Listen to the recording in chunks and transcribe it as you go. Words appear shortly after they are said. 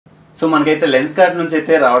So మనకైతే లెన్స్కార్ట్ నుంచి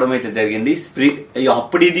అయితే రావడం అయితే జరిగింది.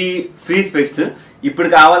 అప్పుడు ఇది ఫ్రీ స్పెక్స్, ఇప్పుడు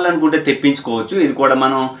కావాలనుకుంటే తెప్పించుకోవచ్చు. ఇది కూడా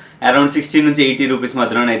మనం అరౌండ్ 60 నుంచి 80 రూపీస్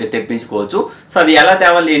మధ్యలోనే అయితే తెప్పించుకోవచ్చు. సో అది ఎలా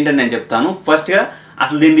తేవాలి ఏంటని నేను చెప్తాను. ఫస్ట్గా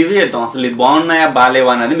అసలు దీన్ని రివ్యూ చేద్దాం, అసలు ఇది బాగున్నాయా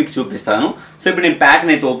బాగాలేవా అనేది మీకు చూపిస్తాను. సో ఇప్పుడు నేను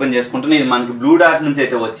ప్యాక్ని అయితే ఓపెన్ చేసుకుంటాను. ఇది మనకి బ్లూ డార్ట్ నుంచి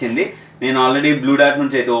అయితే వచ్చింది. నేను ఆల్రెడీ బ్లూ డార్ట్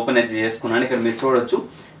నుంచి అయితే ఓపెన్ అయితే చేసుకున్నాను. ఇక్కడ మీరు చూడొచ్చు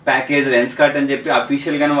ప్యాకేజ్ లెన్స్కార్ట్ అని చెప్పి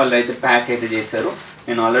అఫీషియల్గానే వాళ్ళు అయితే ప్యాక్ అయితే చేశారు.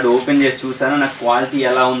 నేను ఆల్రెడీ ఓపెన్ చేసి చూసాను. నాకు క్వాలిటీ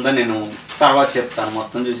ఎలా ఉందో నేను తర్వాత చెప్తాను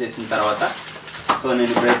మొత్తం చూసేసిన తర్వాత. సో నేను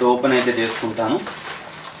ఇప్పుడైతే ఓపెన్ అయితే చేసుకుంటాను.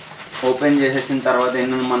 ఓపెన్ చేసేసిన తర్వాత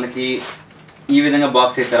ఏంటంటే మనకి ఈ విధంగా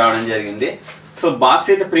బాక్స్ అయితే రావడం జరిగింది. సో బాక్స్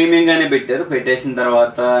అయితే ప్రీమియంగానే పెట్టారు. పెట్టేసిన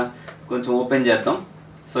తర్వాత కొంచెం ఓపెన్ చేద్దాం.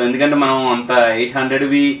 సో ఎందుకంటే మనం అంత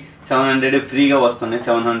 800వి 700 ఫ్రీగా వస్తున్నాయి,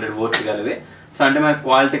 700 వోల్ట్స్ కలివి. సో అంటే మనకి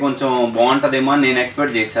క్వాలిటీ కొంచెం బాగుంటుందేమో అని నేను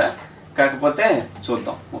ఎక్స్పెక్ట్ చేశా. కాకపోతే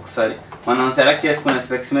చూద్దాం ఒకసారి. మనం సెలెక్ట్ చేసుకునే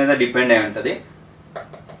స్పెక్స్ మీద డిపెండ్ అయి ఉంటుంది.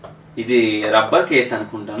 ఇది రబ్బర్ కేస్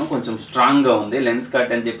అనుకుంటాను, కొంచెం స్ట్రాంగ్గా ఉంది.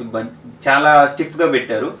 లెన్స్కార్ట్ అని చెప్పి చాలా స్టిఫ్గా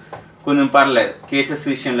పెట్టారు, కొంచెం పర్లేదు. కేసెస్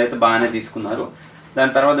విషయంలో అయితే బాగానే తీసుకున్నారు.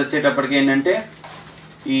 దాని తర్వాత వచ్చేటప్పటికి ఏంటంటే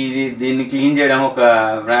దీన్ని క్లీన్ చేయడం ఒక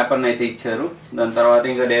ర్యాపర్ని అయితే ఇచ్చారు. దాని తర్వాత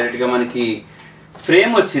ఇంకా డైరెక్ట్గా మనకి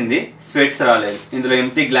ఫ్రేమ్ వచ్చింది, స్పెట్స్ రాలేదు. ఇందులో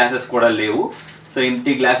ఎంటీ గ్లాసెస్ కూడా లేవు. సో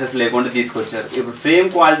ఎంటీ గ్లాసెస్ లేకుండా తీసుకొచ్చారు. ఇప్పుడు ఫ్రేమ్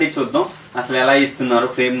క్వాలిటీ చూద్దాం, అసలు ఎలా ఇస్తున్నారు,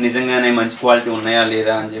 ఫ్రేమ్ నిజంగానే మంచి క్వాలిటీ ఉన్నాయా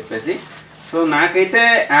లేదా అని చెప్పేసి. సో నాకైతే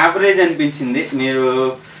యావరేజ్ అనిపించింది. మీరు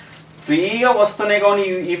ఫ్రీగా వస్తున్నాయి కానీ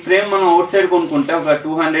ఈ ఫ్రేమ్ మనం అవుట్ సైడ్ కొనుక్కుంటే ఒక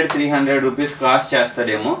 200-300 రూపీస్ కాస్ట్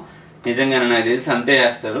చేస్తాడేమో. నిజంగానే నాకు తెలిసి అంతే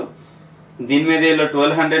చేస్తాడు. దీని మీద ఇలా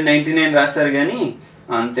 1299 రాస్తారు కానీ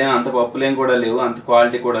అంత పప్పులేం కూడా లేవు, అంత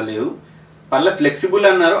క్వాలిటీ కూడా లేవు. పర్లేదు ఫ్లెక్సిబుల్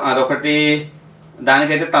అన్నారు, అదొకటి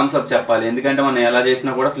దానికైతే థమ్స్ అప్ చెప్పాలి. ఎందుకంటే మనం ఎలా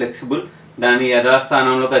చేసినా కూడా ఫ్లెక్సిబుల్, దాని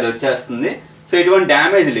యథాస్థానంలోకి అది వచ్చేస్తుంది. సో ఎటువంటి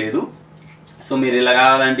డ్యామేజ్ లేదు. సో మీరు ఇలా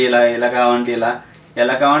కావాలంటే ఇలా, ఇలా కావాలంటే ఇలా,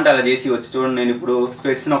 ఎలా కావాలంటే అలా చేసి వచ్చి చూడండి. నేను ఇప్పుడు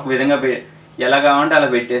స్పెట్స్ని ఒక విధంగా ఎలా కావాలంటే అలా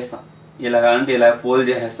పెట్టేస్తాను, ఇలా కావాలంటే ఇలా ఫోల్డ్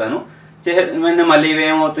చేసేస్తాను. చేసేసిన మళ్ళీ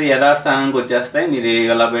ఇవేమవుతాయి, యథాస్థానానికి వచ్చేస్తాయి. మీరు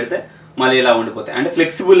ఇలా పెడితే మళ్ళీ ఇలా ఉండిపోతాయి. అంటే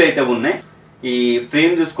ఫ్లెక్సిబుల్ అయితే ఉన్నాయి. ఈ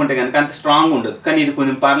ఫ్రేమ్ చూసుకుంటే కనుక అంత స్ట్రాంగ్ ఉండదు, కానీ ఇది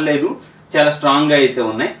కొంచెం పర్లేదు, చాలా స్ట్రాంగ్గా అయితే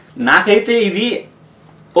ఉన్నాయి. నాకైతే ఇవి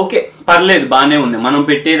ఓకే పర్లేదు, బాగానే ఉన్నాయి. మనం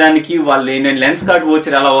పెట్టేదానికి వాళ్ళు ఏంటంటే లెన్స్కార్ట్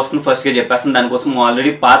వోచర్ ఎలా వస్తుంది ఫస్ట్గా చెప్పేస్తాను. దానికోసం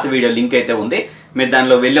ఆల్రెడీ పాత వీడియో లింక్ అయితే ఉంది, మీరు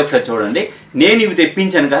దానిలో వెళ్ళి ఒకసారి చూడండి. నేను ఇవి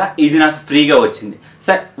తెప్పించాను కదా, ఇది నాకు ఫ్రీగా వచ్చింది.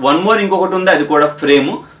 సరే వన్ మోర్ ఇంకొకటి ఉంది, అది కూడా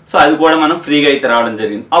ఫ్రేము. సో అది కూడా మనం ఫ్రీగా అయితే రావడం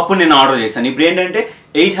జరిగింది. అప్పుడు నేను ఆర్డర్ చేశాను. ఇప్పుడు ఏంటంటే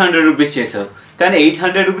 800 రూపీస్ చేశారు. కానీ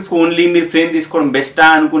 800 రూపీస్కి ఓన్లీ మీరు ఫ్రేమ్ తీసుకోవడం బెస్టా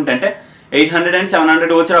అనుకుంటే 800 అండ్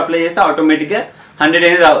 700 వోచర్ అప్లై చేస్తే ఆటోమేటిక్గా 100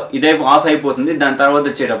 అనేది ఇదే ఆఫ్ అయిపోతుంది. దాని తర్వాత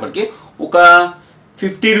వచ్చేటప్పటికి ఒక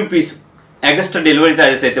 50 రూపీస్ ఎక్స్ట్రా డెలివరీ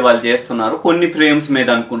ఛార్జెస్ అయితే వాళ్ళు చేస్తున్నారు కొన్ని ఫ్రేమ్స్ మీద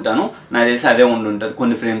అనుకుంటాను. నాకు తెలిసి అదే ఉంటుంది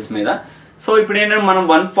కొన్ని ఫ్రేమ్స్ మీద. సో ఇప్పుడు ఏంటంటే మనం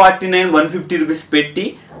 149-150 రూపీస్ పెట్టి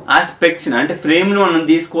ఆ స్పెక్స్ని అంటే ఫ్రేమ్ను మనం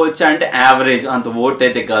తీసుకోవచ్చా అంటే యావరేజ్, అంత వర్త్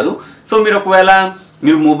అయితే కాదు. సో మీరు ఒకవేళ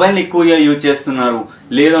మీరు మొబైల్ని ఎక్కువగా యూజ్ చేస్తున్నారు,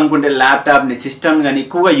 లేదు అనుకుంటే ల్యాప్టాప్ని సిస్టమ్ కానీ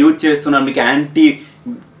ఎక్కువగా యూజ్ చేస్తున్నారు, మీకు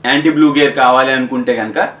యాంటీ బ్లూ గేర్ కావాలి అనుకుంటే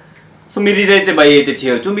కనుక సో మీరు ఇదైతే బై అయితే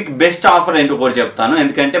చేయొచ్చు. మీకు బెస్ట్ ఆఫర్ ఏంటో కూడా చెప్తాను,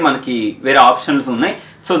 ఎందుకంటే మనకి వేరే ఆప్షన్స్ ఉన్నాయి.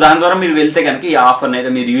 సో దాని ద్వారా మీరు వెళ్తే కనుక ఈ ఆఫర్ని అయితే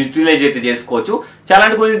మీరు యూటిలైజ్ అయితే చేసుకోవచ్చు. చాలా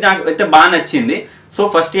అంటే కొంచెం నాకు అయితే బాగా నచ్చింది. సో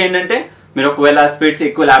ఫస్ట్ ఏంటంటే మీరు ఒకవేళ స్పెట్స్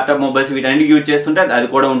ఎక్కువ ల్యాప్టాప్ మొబైల్స్ వీటన్ని యూజ్ చేస్తుంటే అది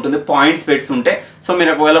కూడా ఉంటుంది. పాయింట్ స్పెట్స్ ఉంటాయి. సో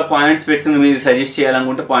మీరు ఒకవేళ పాయింట్ స్పెట్స్ మీరు సజెస్ట్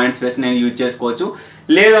చేయాలనుకుంటే పాయింట్ స్పెట్స్ నేను యూజ్ చేసుకోవచ్చు.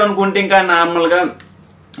 లేదు అనుకుంటే ఇంకా నార్మల్గా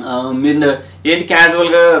మీరు ఏంటి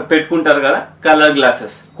క్యాజువల్గా పెట్టుకుంటారు కదా colour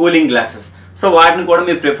glasses, cooling glasses, so వాటిని కూడా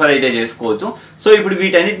మీరు ప్రిఫర్ అయితే చేసుకోవచ్చు. సో ఇప్పుడు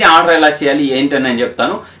వీటన్నిటిని ఆర్డర్ ఎలా చేయాలి ఏంటని నేను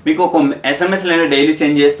చెప్తాను. మీకు ఒక ఎస్ఎంఎస్లో డైలీ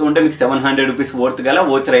సెండ్ చేస్తూ ఉంటే మీకు 700 రూపీస్ వర్త్ గల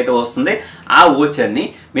ఓచర్ అయితే వస్తుంది. ఆ ఓచర్ని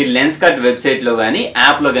మీరు లెన్స్కార్ట్ వెబ్సైట్లో కానీ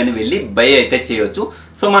యాప్లో కానీ వెళ్ళి బై అయితే చేయొచ్చు.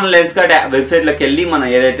 సో మన లెన్స్కార్ట్ వెబ్సైట్లోకి వెళ్ళి మనం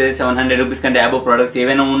ఏదైతే 700 రూపీస్ కంటే యాబో ప్రోడక్ట్స్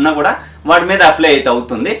ఏవైనా ఉన్నా కూడా వాటి మీద అప్లై అయితే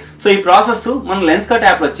అవుతుంది. సో ఈ ప్రాసెస్ మనం లెన్స్కార్ట్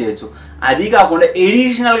యాప్లో చేయొచ్చు. అది కాకుండా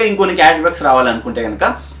ఎడిషనల్గా ఇంకొన్ని క్యాష్ బ్యాక్స్ రావాలనుకుంటే కనుక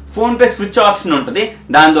ఫోన్పే స్విచ్ ఆప్షన్ ఉంటుంది,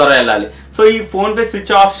 దాని ద్వారా వెళ్ళాలి. సో ఈ ఫోన్పే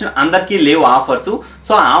స్విచ్ ఆప్షన్ అందరికీ లేవు ఆఫర్స్.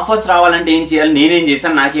 సో ఆఫర్స్ రావాలంటే ఏం చేయాలి, నేనేం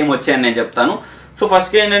చేశాను, నాకేం వచ్చాయని నేను చెప్తాను. సో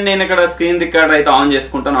ఫస్ట్గా ఏంటంటే నేను ఇక్కడ స్క్రీన్ రికార్డర్ అయితే ఆన్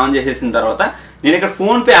చేసుకుంటాను. ఆన్ చేసేసిన తర్వాత నేను ఇక్కడ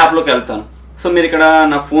ఫోన్పే యాప్లోకి వెళ్తాను. సో మీరు ఇక్కడ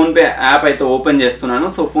నా ఫోన్పే యాప్ అయితే ఓపెన్ చేస్తున్నాను.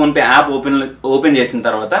 సో ఫోన్పే యాప్ ఓపెన్ చేసిన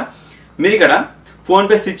తర్వాత మీరు ఇక్కడ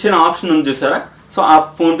ఫోన్పే స్విచ్ అనే ఆప్షన్ ఉంది చూసారా. సో ఆ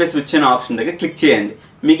ఫోన్పే స్విచ్ అనే ఆప్షన్ దగ్గర క్లిక్ చేయండి.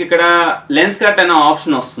 మీకు ఇక్కడ లెన్స్కార్ట్ అనే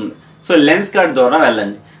ఆప్షన్ వస్తుంది. సో లెన్స్కార్ట్ ద్వారా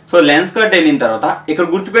వెళ్ళండి. సో లెన్స్కార్ట్ వెళ్ళిన తర్వాత ఇక్కడ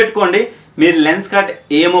గుర్తుపెట్టుకోండి, మీరు లెన్స్కార్ట్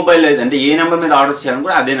ఏ మొబైల్ అంటే ఏ నెంబర్ మీద ఆర్డర్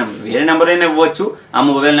చేయాలనుకుంటే అదే నెంబర్, వేరే నెంబర్ అయినా ఇవ్వచ్చు ఆ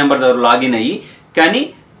మొబైల్ నెంబర్ ద్వారా లాగిన్ అయ్యి. కానీ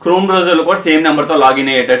క్రోమ్ బ్రౌజర్లో కూడా సేమ్ నెంబర్తో లాగిన్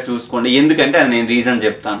అయ్యేటట్టు చూసుకోండి, ఎందుకంటే అది నేను రీజన్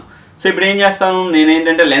చెప్తాను. సో ఇప్పుడు ఏం చేస్తాను, నేను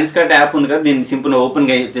ఏంటంటే లెన్స్కార్ట్ యాప్ ఉంది కదా, దీన్ని సింపుల్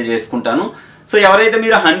ఓపెన్గా అయితే చేసుకుంటాను. సో ఎవరైతే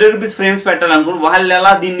మీరు 100 రూపీస్ ఫ్రేమ్స్ పెట్టాలనుకుంటే వాళ్ళు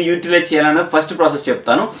ఎలా దీన్ని యూటిలైజ్ చేయాలన్నది ఫస్ట్ ప్రాసెస్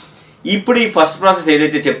చెప్తాను. ఇప్పుడు ఈ ఫస్ట్ ప్రాసెస్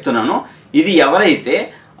ఏదైతే చెప్తున్నానో ఇది ఎవరైతే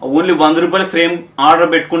ఓన్లీ 100 రూపాయల ఫ్రేమ్ ఆర్డర్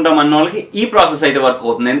పెట్టుకుంటాం అన్న వాళ్ళకి ఈ ప్రాసెస్ అయితే వర్క్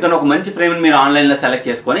అవుతుంది. ఎందుకంటే ఒక మంచి ఫ్రేమ్ మీరు ఆన్లైన్లో సెలెక్ట్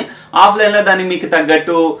చేసుకొని ఆఫ్లైన్లో దాన్ని మీకు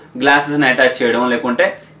తగ్గట్టు గ్లాసెస్ని అటాచ్ చేయడం, లేకుంటే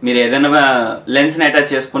మీరు ఏదైనా లెన్స్ని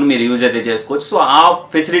అటాచ్ చేసుకొని మీరు యూజ్ అయితే చేసుకోవచ్చు. సో ఆ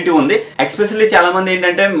ఫెసిలిటీ ఉంది. ఎస్పెషల్లీ చాలా మంది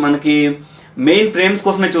ఏంటంటే మనకి మెయిన్ ఫ్రేమ్స్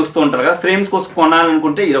కోసమే చూస్తూ ఉంటారు కదా, ఫ్రేమ్స్ కోసం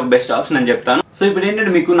కొనాలనుకుంటే ఇది ఒక బెస్ట్ ఆప్షన్ అని చెప్తాను. సో ఇప్పుడు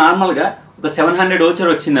ఏంటంటే మీకు నార్మల్గా ఒక 700 ఓచర్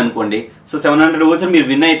వచ్చింది అనుకోండి. సో 700 ఓచర్ మీరు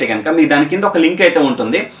విన్ అయితే కనుక మీకు దాని కింద ఒక లింక్ అయితే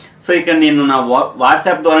ఉంటుంది. సో ఇక్కడ నేను నా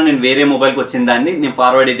వాట్సాప్ ద్వారా నేను వేరే మొబైల్కి వచ్చిన దాన్ని నేను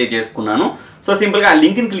ఫార్వర్డ్ అయితే చేసుకున్నాను. సో సింపుల్గా ఆ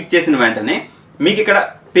లింక్ని క్లిక్ చేసిన వెంటనే మీకు ఇక్కడ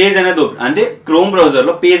పేజ్ అనేది ఓపెన్, అంటే క్రోమ్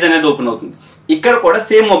బ్రౌజర్లో పేజ్ అనేది ఓపెన్ అవుతుంది. ఇక్కడ కూడా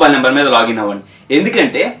సేమ్ మొబైల్ నెంబర్ మీద లాగిన్ అవ్వండి.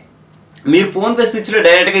 ఎందుకంటే మీరు ఫోన్పే స్విచ్లో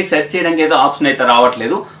డైరెక్ట్గా సెర్చ్ చేయడానికి ఏదో ఆప్షన్ అయితే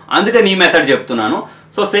రావట్లేదు, అందుకని ఈ మెథడ్ చెప్తున్నాను.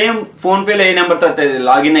 సో సేమ్ ఫోన్పేలో ఏ నెంబర్తో అయితే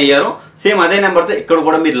లాగిన్ అయ్యారో సేమ్ అదే నెంబర్తో ఇక్కడ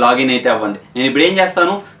కూడా మీరు లాగిన్ అయితే అవ్వండి. నేను ఇప్పుడు ఏం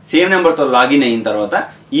చేస్తాను, సేమ్ నెంబర్తో లాగిన్ అయిన తర్వాత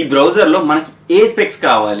ఈ బ్రౌజర్లో మనకి ఏ స్పెక్స్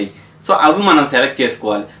కావాలి సో అవి మనం సెలెక్ట్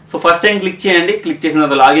చేసుకోవాలి. సో ఫస్ట్ టైం క్లిక్ చేయండి, క్లిక్ చేసిన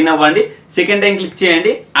తర్వాత లాగిన్ అవ్వండి. సెకండ్ టైం క్లిక్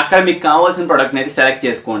చేయండి, అక్కడ మీకు కావాల్సిన ప్రోడక్ట్ని అయితే సెలెక్ట్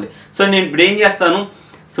చేసుకోండి. సో నేను ఇప్పుడు ఏం చేస్తాను,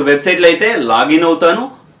 సో వెబ్సైట్లో అయితే లాగిన్ అవుతాను,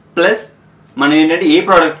 ప్లస్ మనం ఏంటంటే ఏ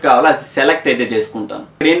ప్రోడక్ట్ కావాలో అది సెలెక్ట్ అయితే చేసుకుంటాను.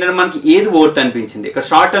 ఇక్కడ ఏంటంటే మనకి ఏది వర్త్ అనిపించింది, ఇక్కడ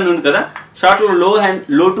షార్ట్ అని ఉంది కదా, షార్ట్లో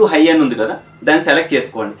లో టు హై అని ఉంది కదా, దాన్ని సెలెక్ట్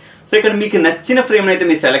చేసుకోండి. సో ఇక్కడ మీకు నచ్చిన ఫ్రేమ్ని అయితే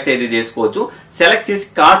మీరు సెలెక్ట్ అయితే చేసుకోవచ్చు. సెలెక్ట్ చేసి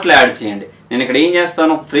కార్ట్లో యాడ్ చేయండి. నేను ఇక్కడ ఏం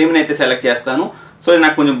చేస్తాను, ఒక ఫ్రేమ్ని అయితే సెలెక్ట్ చేస్తాను. సో ఇది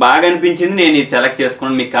నాకు కొంచెం బాగా అనిపించింది, నేను ఇది సెలెక్ట్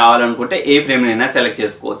చేసుకుని మీకు కావాలనుకుంటే ఏ ఫ్రేమ్ని అయినా సెలెక్ట్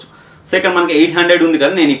చేసుకోవచ్చు. సో ఇక్కడ మనకి 800 ఉంది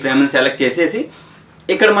కదా, నేను ఈ ఫ్రేమ్ని సెలెక్ట్ చేసేసి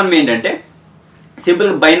ఇక్కడ మనం ఏంటంటే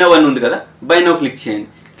సింపుల్గా బై నౌ అని ఉంది కదా, బై నౌ క్లిక్ చేయండి.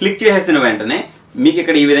 క్లిక్ చేసేసిన వెంటనే మీకు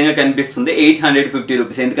ఇక్కడ ఈ విధంగా కనిపిస్తుంది 850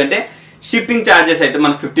 రూపీస్. ఎందుకంటే షిప్పింగ్ ఛార్జెస్ అయితే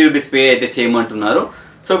మనకు 50 రూపీస్ పే అయితే చేయమంటున్నారు.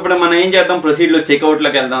 సో ఇప్పుడు మనం ఏం చేద్దాం, ప్రొసీడ్లో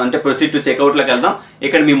చెక్అవుట్లోకి వెళ్దాం, అంటే ప్రొసీడ్ టు చెక్అవుట్లోకి వెళ్దాం.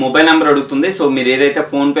 ఇక్కడ మీ మొబైల్ నెంబర్ అడుగుతుంది. సో మీరు ఏదైతే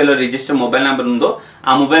ఫోన్పేలో రిజిస్టర్ మొబైల్ నెంబర్ ఉందో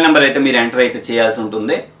ఆ మొబైల్ నెంబర్ అయితే మీరు ఎంటర్ అయితే చేయాల్సి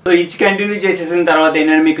ఉంటుంది. సో ఇచ్చి కంటిన్యూ చేసేసిన తర్వాత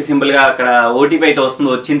ఏంటంటే మీకు సింపుల్గా అక్కడ ఓటీపీ అయితే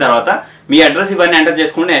వస్తుంది. వచ్చిన తర్వాత మీ అడ్రస్ ఇవన్నీ ఎంటర్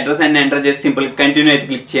చేసుకోండి. అడ్రస్ అన్ని ఎంటర్ చేసి సింపుల్గా కంటిన్యూ అయితే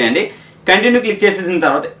క్లిక్ చేయండి. కంటిన్యూ క్లిక్ చేసేసిన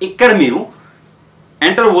తర్వాత ఇక్కడ మీరు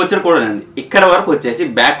ఎంటర్ ఓచర్ కూడా ఉంది, ఇక్కడ వరకు వచ్చేసి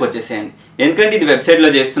బ్యాక్ వచ్చేసేయండి. ఎందుకంటే ఇది వెబ్సైట్లో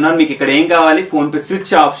చేస్తున్నారు. మీకు ఇక్కడ ఏం కావాలి, ఫోన్పే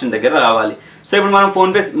స్విచ్ ఆప్షన్ దగ్గర రావాలి. సో ఇప్పుడు మనం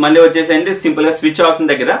ఫోన్పే మళ్ళీ వచ్చేసేయండి. సింపుల్గా స్విచ్ ఆప్షన్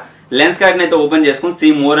దగ్గర లెన్స్ కార్డ్ని అయితే ఓపెన్ చేసుకొని సీ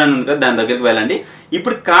మోర్ అని ఉంది కదా, దాని దగ్గరికి వెళ్ళండి.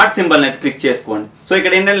 ఇప్పుడు కార్డ్ సింబల్ని అయితే క్లిక్ చేసుకోండి. సో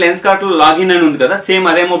ఇక్కడ ఏంటంటే లెన్స్ కార్డ్లో లాగిన్ అని ఉంది కదా, సేమ్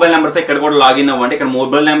అదే మొబైల్ నెంబర్తో ఇక్కడ కూడా లాగిన్ అవ్వండి. ఇక్కడ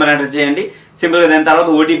మొబైల్ నెంబర్ ఎంటర్ చేయండి. సింపుల్గా దాని తర్వాత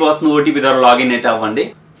ఓటీపీ వస్తుంది, ఓటీపీ ద్వారా లాగిన్ అయితే అవ్వండి.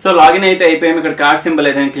 సో లాగిన్ అయితే అయిపోయాము. ఇక్కడ కార్డ్ సింబల్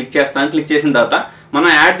అయితే క్లిక్ చేస్తాను. క్లిక్ చేసిన తర్వాత మనం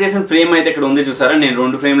యాడ్ చేసిన ఫ్రేమ్ అయితే ఇక్కడ ఉంది చూసారా, నేను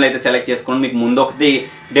 2 ఫ్రేమ్లు అయితే సెలెక్ట్ చేసుకోండి. మీకు ముందు ఒకటి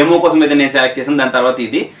డెమో కోసం అయితే నేను సెలెక్ట్ చేసాను, దాని తర్వాత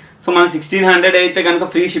ఇది. సో మనం 1600 అయితే కనుక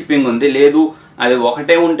ఫ్రీ షిప్పింగ్ ఉంది. లేదు అది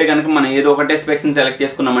ఒకటే ఉంటే కనుక మనం ఏదో ఒకటే స్పెక్స్ని సెలెక్ట్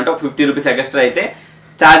చేసుకున్నామంటే ఒక 50 రూపీస్ ఎక్స్ట్రా అయితే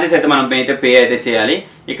ఛార్జెస్ అయితే మనం అయితే పే అయితే చేయాలి.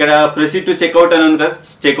 ఇక్కడ ప్రొసీడ్ టు చెక్అవుట్ అని ఉంది కదా,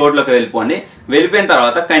 చెక్అవుట్లోకి వెళ్ళిపోండి. వెళ్ళిపోయిన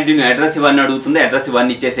తర్వాత కంటిన్యూ అడ్రస్ ఇవన్నీ అడుగుతుంది, అడ్రస్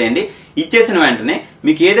ఇవన్నీ ఇచ్చేసేయండి. ఇచ్చేసిన వెంటనే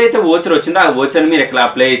మీకు ఏదైతే ఓచర్ వచ్చిందో ఆ ఓచర్ని మీరు ఇక్కడ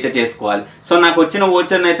అప్లై అయితే చేసుకోవాలి. సో నాకు వచ్చిన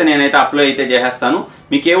ఓచర్ని అయితే నేనైతే అప్లై అయితే చేసేస్తాను.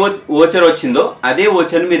 మీకు ఏ ఓచర్ వచ్చిందో అదే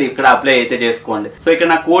ఓచర్ని మీరు ఇక్కడ అప్లై అయితే చేసుకోండి. సో ఇక్కడ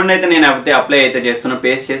నా కోడ్ని అయితే నేను అయితే అప్లై అయితే చేస్తున్నాను.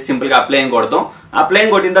 పేస్ట్ చేసి సింపుల్గా అప్లై అని కొడతాం. అప్లై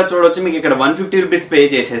అని కొట్టిన తర్వాత చూడవచ్చు మీకు ఇక్కడ 150 రూపీస్ పే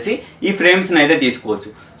చేసేసి ఈ ఫ్రేమ్స్ని అయితే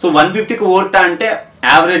తీసుకోవచ్చు. సో 150కి వర్త్ అంటే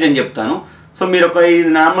యావరేజ్ అని చెప్తాను. సో మీరు ఒక ఇది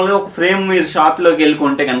నార్మల్గా ఒక ఫ్రేమ్ మీరు షాప్లోకి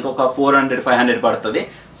వెళ్ళుకుంటే కనుక ఒక 400-500 పడుతుంది.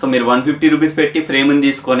 సో మీరు 150 రూపీస్ పెట్టి ఫ్రేమ్ని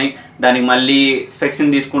తీసుకొని దానికి మళ్ళీ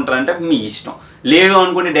స్పెక్స్ని తీసుకుంటారంటే మీ ఇష్టం. లేదు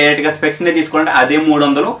అనుకుంటే డైరెక్ట్గా స్పెక్స్ని తీసుకుంటే అదే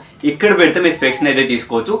 300 ఇక్కడ పెడితే మీ స్పెక్స్ని అయితే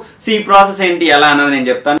తీసుకోవచ్చు. సో ఈ ప్రాసెస్ ఏంటి ఎలా అన్నది నేను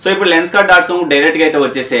చెప్తాను. సో ఇప్పుడు lenskart.com డైరెక్ట్గా అయితే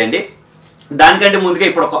వచ్చేసేయండి. దానికంటే ముందుగా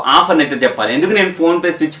ఇప్పుడు ఒక ఆఫర్ని అయితే చెప్పాలి. ఎందుకు నేను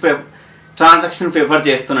ఫోన్పే స్విచ్ ట్రాన్సాక్షన్ ప్రిఫర్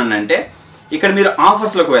చేస్తున్నానంటే ఇక్కడ మీరు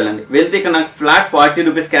ఆఫర్స్లోకి వెళ్ళండి. వెళ్తే ఇక్కడ నాకు flat 40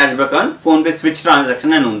 rupees cash back on PhonePe switch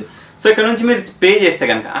transaction అని ఉంది. సో ఇక్కడ నుంచి మీరు పే చేస్తే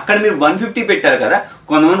కనుక అక్కడ మీరు 150 పెట్టారు కదా,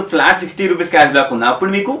 కొంతమంది ఫ్లాట్ 60 రూపీస్ క్యాష్ బ్యాక్ ఉంది,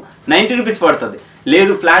 అప్పుడు మీకు 90 రూపీస్ పడుతుంది.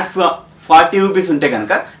 లేదు ఫ్లాట్ 40 రూపీస్ ఉంటే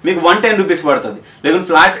కనుక మీకు 110 రూపీస్ పడుతుంది. లేకుంటే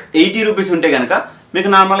ఫ్లాట్ 80 రూపీస్ ఉంటే కనుక మీకు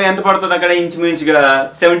నార్మల్గా ఎంత పడుతుంది, అక్కడ ఇంచుమించుగా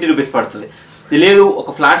 70 రూపీస్ పడుతుంది. లేదు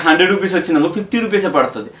ఒక ఫ్లాట్ 100 రూపీస్ వచ్చిందనుకో 50 రూపీసే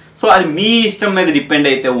పడుతుంది. సో అది మీ ఇష్టం మీద డిపెండ్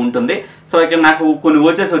అయితే ఉంటుంది. సో ఇక్కడ నాకు కొన్ని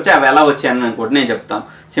ఓచర్స్ వచ్చి అవి ఎలా వచ్చాయని అనుకుంటే నేను చెప్తాను.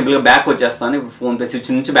 సింపుల్గా బ్యాక్ వచ్చేస్తాను. ఇప్పుడు ఫోన్పే స్విచ్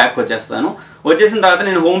నుంచి బ్యాక్ వచ్చేస్తాను. వచ్చేసిన తర్వాత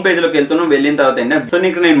నేను హోమ్ పేజ్లోకి వెళ్తున్నాను. వెళ్ళిన తర్వాత ఏంటంటే సో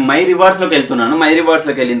ఇక్కడ నేను మై రివార్డ్స్లోకి వెళ్తున్నాను. మై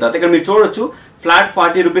రివార్డ్స్లోకి వెళ్ళిన తర్వాత ఇక్కడ మీరు చూడొచ్చు ఫ్లాట్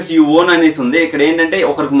 40 రూపీస్ యూ ఓన్ అనేసి ఉంది. ఇక్కడ ఏంటంటే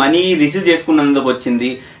ఒకరికి మనీ రిసీవ్ చేసుకున్నందుకు వచ్చింది,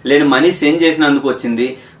 లేదా మనీ సెండ్ చేసినందుకు వచ్చింది.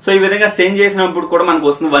 సో ఈ విధంగా సెండ్ చేసినప్పుడు కూడా మనకు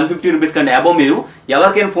వస్తుంది 150 రూపీస్ కంటే అబో మీరు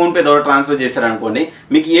ఎవరికైనా ఫోన్పే ద్వారా ట్రాన్స్ఫర్ చేశారనుకోండి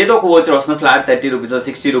మీకు ఏదో ఒక ఓచర్ వస్తుంది. Flat 30 rupees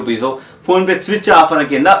 60 rupees rupees phone pay switch offer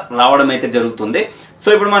కింద రావడం అయితే జరుగుతుంది. సో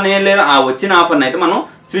ఇప్పుడు మనం ఏం లేదు, ఆ వచ్చిన ఆఫర్ని అయితే మనం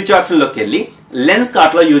స్విచ్ ఆప్షన్లోకి వెళ్ళి లెన్స్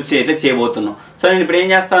కార్ట్లో యూజ్ అయితే చేయబోతున్నాం. సో నేను ఇప్పుడు ఏం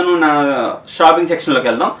చేస్తాను, నా షాపింగ్ సెక్షన్లోకి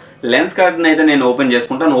వెళ్దాం. లెన్స్ కార్ట్ని అయితే నేను ఓపెన్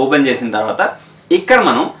చేసుకుంటాను. ఓపెన్ చేసిన తర్వాత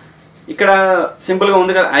ఇక్కడ సింపుల్గా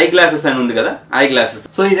ఉంది కదా, ఐ గ్లాసెస్ అని ఉంది కదా, ఐ గ్లాసెస్.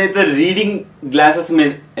 సో ఇదైతే రీడింగ్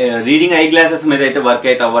ఐ గ్లాసెస్ మీద అయితే వర్క్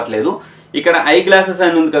అయితే అవ్వట్లేదు. ఇక్కడ ఐ గ్లాసెస్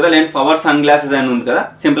అని ఉంది కదా, లేని పవర్ సన్ గ్లాసెస్ అని ఉంది కదా,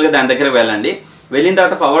 సింపుల్గా దాని దగ్గర వెళ్ళండి. వెళ్ళిన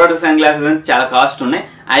తర్వాత పవర్ సన్ గ్లాసెస్ అని చాలా కాస్ట్ ఉన్నాయి.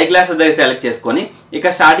 ఐ గ్లాసెస్ దగ్గర సెలెక్ట్ చేసుకొని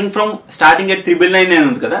ఇక్కడ స్టార్టింగ్ ఎట్ 999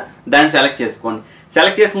 ఉంది కదా, దాన్ని సెలెక్ట్ చేసుకోండి.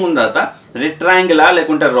 సెలెక్ట్ చేసుకున్న తర్వాత రెక్టాంగిలా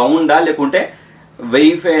లేకుంటే రౌండా లేకుంటే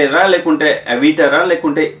వెయిఫేరా లేకుంటే అవీటరా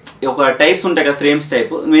లేకుంటే ఒక టైప్స్ ఉంటాయి కదా, ఫ్రేమ్స్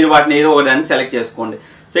టైప్, మీరు వాటిని ఏదో ఒక దాన్ని సెలెక్ట్ చేసుకోండి.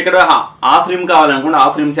 సో ఇక్కడ హాఫ్ రిమ్ కావాలనుకుంటే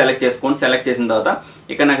హాఫ్ రిమ్ సెలెక్ట్ చేసుకోండి. సెలెక్ట్ చేసిన తర్వాత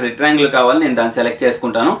ఇక్కడ నాకు రెక్టాంగిల్ కావాలి, నేను దాన్ని సెలెక్ట్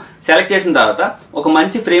చేసుకుంటాను. సెలెక్ట్ చేసిన తర్వాత ఒక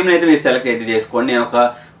మంచి ఫ్రేమ్ని అయితే మీరు సెలెక్ట్ అయితే చేసుకోండి. నేను ఒక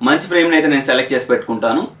మంచి ఫ్రేమ్ని అయితే నేను సెలెక్ట్ చేసి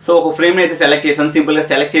పెట్టుకుంటాను. సో ఒక ఫ్రేమ్ని అయితే సెలెక్ట్ చేసాను. సింపుల్గా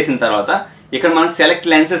సెలెక్ట్ చేసిన తర్వాత ఇక్కడ మనకు సెలెక్ట్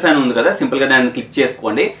లెన్సెస్ అని ఉంది కదా, సింపుల్గా దాన్ని క్లిక్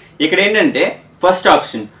చేసుకోండి. ఇక్కడ ఏంటంటే first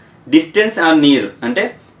option distance or near, అంటే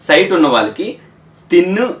సైట్ ఉన్న వాళ్ళకి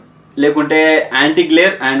థిన్ లేకుంటే anti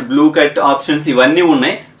glare and blue cut options ఇవన్నీ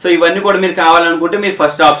ఉన్నాయి. సో ఇవన్నీ కూడా మీరు కావాలనుకుంటే మీరు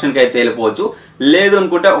ఫస్ట్ ఆప్షన్కి అయితే వెళ్ళిపోవచ్చు. లేదు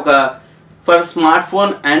అనుకుంటే ఒక for smart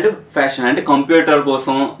phone and fashion, అంటే కంప్యూటర్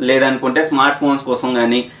కోసం లేదనుకుంటే స్మార్ట్ ఫోన్స్ కోసం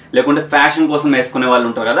కానీ లేకుంటే ఫ్యాషన్ కోసం వేసుకునే వాళ్ళు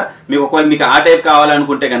ఉంటారు కదా, మీకు ఒకవేళ మీకు ఆ టైప్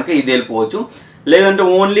కావాలనుకుంటే కనుక ఇది వెళ్ళిపోవచ్చు. లేదంటే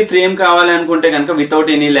ఓన్లీ ఫ్రేమ్ కావాలనుకుంటే కనుక వితౌట్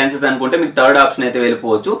ఎనీ లెన్సెస్ అనుకుంటే మీకు థర్డ్ ఆప్షన్ అయితే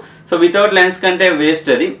వెళ్ళిపోవచ్చు. సో వితౌట్ లెన్స్ కంటే వేస్ట్,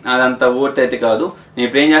 అదంతా వర్త్ అయితే కాదు. నేను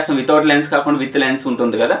ఇప్పుడు ఏం చేస్తాను, వితౌట్ లెన్స్ కాకుండా విత్ లెన్స్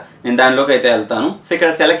ఉంటుంది కదా, నేను దానిలోకి అయితే వెళ్తాను. సో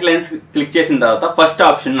ఇక్కడ సెలెక్ట్ లెన్స్ క్లిక్ చేసిన తర్వాత ఫస్ట్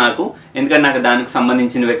ఆప్షన్ నాకు, ఎందుకంటే నాకు దానికి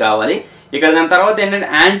సంబంధించినవే కావాలి. ఇక్కడ దాని తర్వాత ఏంటంటే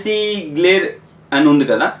యాంటీ గ్లేర్ అని ఉంది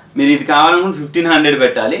కదా, మీరు ఇది కావాలనుకుంటే 1500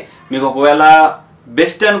 పెట్టాలి. మీకు ఒకవేళ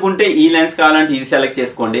బెస్ట్ అనుకుంటే ఈ లెన్స్ కావాలంటే ఇది సెలెక్ట్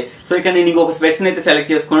చేసుకోండి. సో ఇక్కడ నేను ఇంకొక స్పెట్స్ అయితే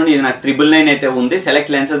సెలెక్ట్ చేసుకున్నాను. ఇది నాకు 999 అయితే ఉంది.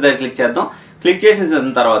 సెలెక్ట్ లెన్సెస్ దగ్గర క్లిక్ చేద్దాం. క్లిక్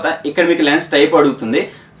చేసిన తర్వాత ఇక్కడ మీకు లెన్స్ టైప్ అడుగుతుంది.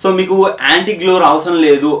 సో మీకు యాంటీ గ్లోర్ అవసరం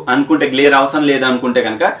లేదు అనుకుంటే, గ్లేర్ అవసరం లేదు అనుకుంటే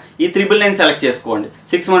కనుక ఈ 999 సెలెక్ట్ చేసుకోండి.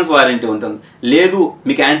 6 months వారంటీ ఉంటుంది. లేదు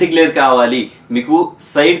మీకు యాంటీ గ్లేర్ కావాలి, మీకు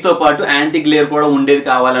సైడ్తో పాటు యాంటీ గ్లేర్ కూడా ఉండేది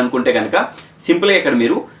కావాలనుకుంటే కనుక సింపుల్గా ఇక్కడ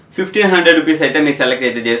మీరు 1500 రూపీస్ అయితే మీరు సెలెక్ట్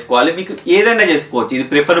అయితే చేసుకోవాలి. మీకు ఏదైనా చేసుకోవచ్చు, ఇది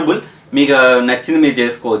ప్రిఫరబుల్, మీకు నచ్చింది మీరు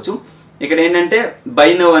చేసుకోవచ్చు. ఇక్కడ ఏంటంటే బై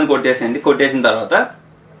నౌ అని కొట్టేసేయండి. కొట్టేసిన తర్వాత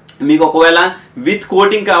మీకు ఒకవేళ విత్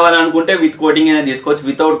కోటింగ్ కావాలనుకుంటే విత్ కోటింగ్ అయినా తీసుకోవచ్చు,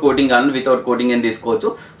 వితౌట్ కోటింగ్ కావాలంటే వితౌట్ కోటింగ్ అయినా తీసుకోవచ్చు.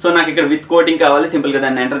 సో నాకు ఇక్కడ విత్ కోటింగ్ కావాలి. సింపుల్గా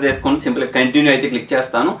దాన్ని ఎంటర్ చేసుకొని సింపుల్గా కంటిన్యూ అయితే క్లిక్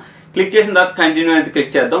చేస్తాను. క్లిక్ చేసిన తర్వాత కంటిన్యూ అయితే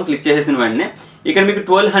క్లిక్ చేద్దాం. క్లిక్ చేసేసిన వెంటనే ఇక్కడ మీకు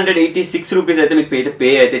 1286 రూపీస్ అయితే మీకు పే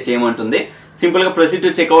అయితే చేయమంటుంది. సింపుల్గా ప్రొసీడ్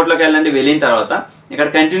టు చెక్అవుట్లోకి వెళ్ళండి. వెళ్ళిన తర్వాత ఇక్కడ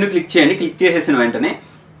కంటిన్యూ క్లిక్ చేయండి. క్లిక్ చేసేసిన వెంటనే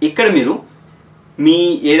ఇక్కడ మీరు మీ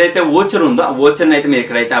ఏదైతే ఓచర్ ఉందో ఆ ఓచర్ని అయితే మీరు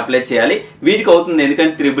ఇక్కడైతే అప్లై చేయాలి. వీటికి అవుతుంది,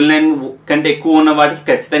 ఎందుకంటే 999 కంటే ఎక్కువ ఉన్న వాటికి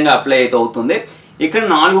ఖచ్చితంగా అప్లై అయితే అవుతుంది. ఇక్కడ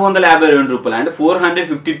 452 రూపాయలు అంటే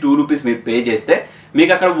 452 రూపీస్ మీరు పే చేస్తే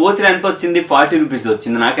మీకు అక్కడ ఓచర్ ఎంత వచ్చింది, 40 రూపీస్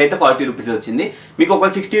వచ్చింది. నాకైతే 40 రూపీస్ వచ్చింది. మీకు ఒక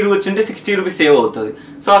 60 రూపీస్ ఉంటే 60 రూపీస్ సేవ్ అవుతుంది.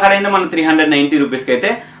 సో అక్కడైతే మనం 390 రూపీస్కి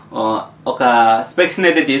అయితే ఒక స్పెక్స్ని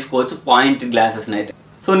అయితే తీసుకోవచ్చు, పాయింట్ గ్లాసెస్ని అయితే.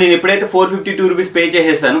 సో నేను ఎప్పుడైతే 452 రూపీస్ పే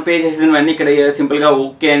చేసేసాను, పే చేసిన వెంటనే ఇక్కడ సింపుల్గా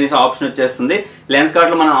ఓకే అనేసి ఆప్షన్ వచ్చేస్తుంది. లెన్స్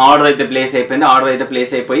కార్ట్లో మన ఆర్డర్ అయితే ప్లేస్ అయిపోయింది. ఆర్డర్ అయితే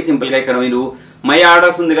ప్లేస్ అయిపోయి సింపుల్గా ఇక్కడ మీరు మై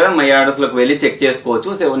ఆర్డర్స్ ఉంది కదా, మై ఆర్డర్స్లోకి వెళ్ళి చెక్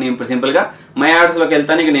చేసుకోవచ్చు. సో నేను ఇప్పుడు సింపుల్గా మై ఆర్డర్స్లోకి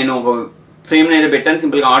వెళ్తాను. ఇక నేను ఒక ఫ్రేమ్ని అయితే పెట్టాను.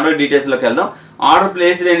 సింపుల్గా ఆర్డర్ డీటెయిల్స్లోకి వెళ్దాం. ఆర్డర్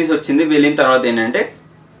ప్లేస్ అనేసి వచ్చింది. వెళ్ళిన తర్వాత ఏంటంటే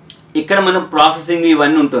ఇక్కడ మనం ప్రాసెసింగ్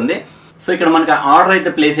ఇవన్నీ ఉంటుంది. సో ఇక్కడ మనకి ఆర్డర్ అయితే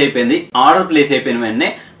ప్లేస్ అయిపోయింది. ఆర్డర్ ప్లేస్ అయిపోయిన వెంటనే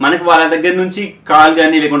మనకి వాళ్ళ దగ్గర నుంచి కాల్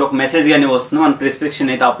కానీ లేకుంటే ఒక మెసేజ్ కానీ వస్తుంది, మన ప్రిస్క్రిప్షన్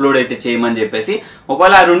అయితే అప్లోడ్ అయితే చేయమని చెప్పేసి.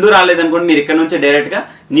 ఒకవేళ ఆ రెండు రాలేదనుకోండి, మీరు ఇక్కడ నుంచి డైరెక్ట్గా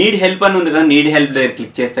నీడ్ హెల్ప్ అని ఉంది కదా, నీడ్ హెల్ప్ దగ్గర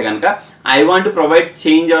క్లిక్ చేస్తే కనుక I want to provide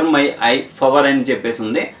change or my I power అని చెప్పేసి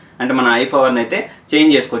ఉంది. అంటే మన ఐ పవర్ని అయితే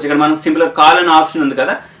చేంజ్ చేసుకోవచ్చు. ఇక్కడ మనకు సింపుల్గా కాల్ అనే ఆప్షన్ ఉంది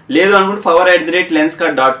కదా, లేదు అనుకుంటే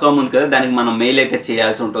power@lenskart.com ఉంది కదా, దానికి మనం మెయిల్ అయితే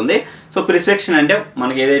చేయాల్సి ఉంటుంది. సో ప్రిస్క్రిప్షన్ అంటే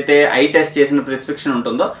మనకి ఏదైతే ఐ టెస్ట్ చేసిన ప్రిస్క్రిప్షన్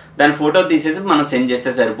ఉంటుందో దాని ఫోటో తీసేసి మనం సెండ్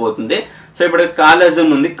చేస్తే సరిపోతుంది. సో ఇప్పుడు కాలేజ్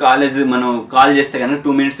ఉంది, కాలేజ్ మనం కాల్ చేస్తే కనుక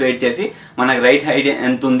 2 minutes వెయిట్ చేసి మనకి రైట్ హై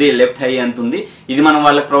ఎంత ఉంది, లెఫ్ట్ హై ఎంత ఉంది, ఇది మనం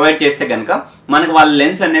వాళ్ళకి ప్రొవైడ్ చేస్తే కనుక మనకి వాళ్ళ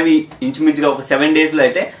లెన్స్ అనేవి ఇంచుమించుగా ఒక 7 daysలో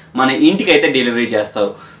అయితే మన ఇంటికి అయితే డెలివరీ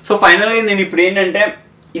చేస్తారు. సో ఫైనల్గా నేను ఇప్పుడు ఏంటంటే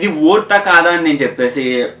ఇది వర్తా కాదా అని నేను చెప్పేసి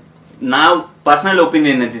నా పర్సనల్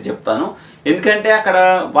ఒపీనియన్ అయితే చెప్తాను. ఎందుకంటే అక్కడ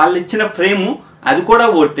వాళ్ళు ఇచ్చిన ఫ్రేము అది కూడా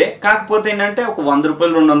వర్తే, కాకపోతే ఏంటంటే ఒక 100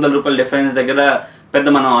 రూపాయలు 200 రూపాయల డిఫరెన్స్ దగ్గర పెద్ద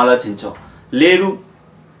మనం ఆలోచించాం. లేదు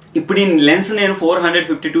ఇప్పుడు ఈ లెన్స్ నేను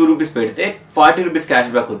 452 రూపీస్ పెడితే 40 రూపీస్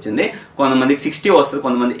క్యాష్ బ్యాక్ వచ్చింది. కొంతమందికి 60 వస్తుంది,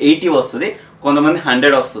 కొంతమంది 80 వస్తుంది, కొంతమంది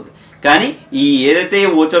 100 వస్తుంది. కానీ ఈ ఏదైతే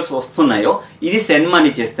ఓచర్స్ వస్తున్నాయో ఇది సెండ్ మనీ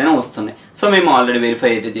చేస్తేనే వస్తున్నాయి. సో మేము ఆల్రెడీ వెరిఫై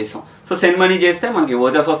అయితే చేసాం. సో సెండ్ మనీ చేస్తే మనకి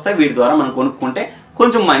ఓచర్స్ వస్తాయి, వీటి ద్వారా మనం కొనుక్కుంటే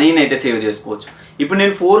కొంచెం మనీని అయితే సేవ్ చేసుకోవచ్చు. ఇప్పుడు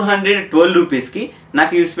నేను 412 రూపీస్కి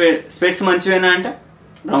నాకు ఈ స్పెట్స్ మంచివేనా అంటే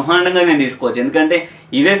బ్రహ్మాండంగా నేను తీసుకోవచ్చు. ఎందుకంటే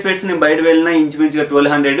ఇవే స్పెట్స్ నేను బయట వెళ్ళినా ఇంచుమించుగా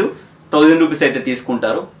 1200-1000 రూపీస్ అయితే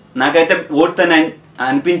తీసుకుంటారు. నాకైతే ఓర్తని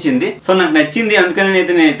అనిపించింది. సో నాకు నచ్చింది, అందుకని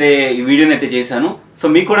నేనైతే ఈ వీడియోని అయితే చేశాను. సో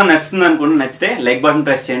మీకు కూడా నచ్చుతుంది అనుకుంటే నచ్చితే లైక్ బటన్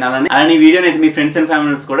ప్రెస్ చేయండి. అలానే ఈ వీడియోని అయితే మీ ఫ్రెండ్స్ అండ్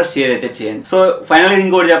ఫ్యామిలీస్ కూడా షేర్ అయితే చేయండి. సో ఫైనల్గా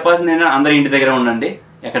ఇంకోటి చెప్పాల్సింది ఏంటంటే అందరూ ఇంటి దగ్గర ఉండండి,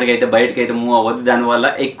 ఎక్కడికైతే బయటకైతే మూవ్ అవ్వద్దు, దానివల్ల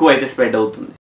ఎక్కువ అయితే స్ప్రెడ్ అవుతుంది.